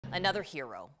Another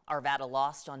hero. Arvada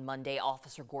lost on Monday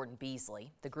Officer Gordon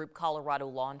Beasley. The group Colorado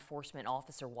Law Enforcement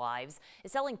Officer Wives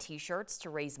is selling T-shirts to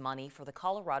raise money for the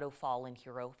Colorado Fallen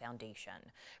Hero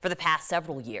Foundation. For the past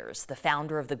several years, the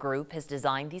founder of the group has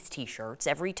designed these T-shirts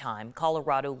every time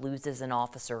Colorado loses an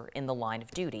officer in the line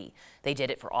of duty. They did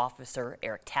it for Officer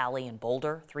Eric Talley in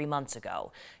Boulder 3 months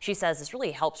ago. She says this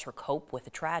really helps her cope with the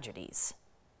tragedies.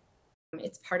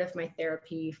 It's part of my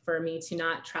therapy for me to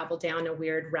not travel down a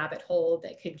weird rabbit hole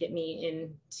that could get me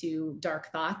into dark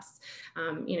thoughts.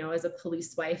 As a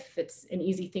police wife, it's an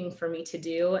easy thing for me to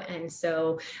do. And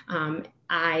so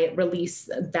I release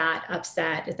that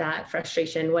upset, that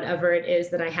frustration, whatever it is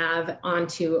that I have,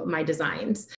 onto my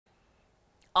designs.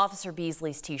 Officer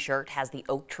Beasley's T-shirt has the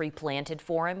oak tree planted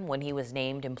for him when he was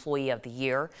named Employee of the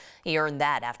Year. He earned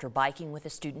that after biking with a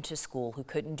student to school who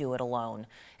couldn't do it alone.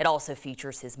 It also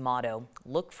features his motto,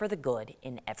 "Look for the good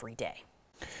in every day."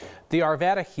 The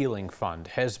Arvada Healing Fund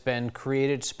has been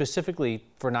created specifically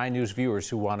for 9 News viewers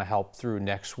who want to help through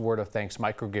next Word of Thanks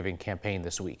microgiving campaign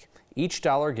this week. Each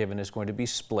dollar given is going to be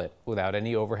split without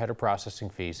any overhead or processing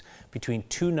fees between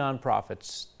 2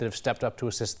 nonprofits that have stepped up to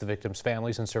assist the victims'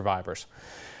 families and survivors.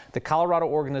 The Colorado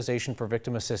Organization for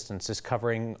Victim Assistance is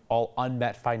covering all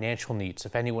unmet financial needs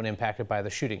of anyone impacted by the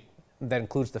shooting. That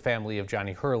includes the family of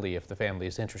Johnny Hurley, if the family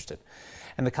is interested.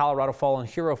 And the Colorado Fallen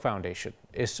Hero Foundation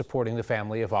is supporting the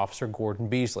family of Officer Gordon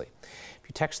Beasley. If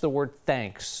you text the word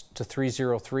THANKS to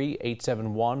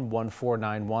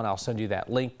 303-871-1491, I'll send you that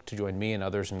link to join me and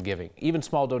others in giving. Even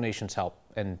small donations help,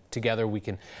 and together we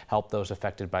can help those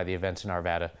affected by the events in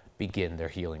Arvada begin their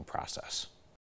healing process.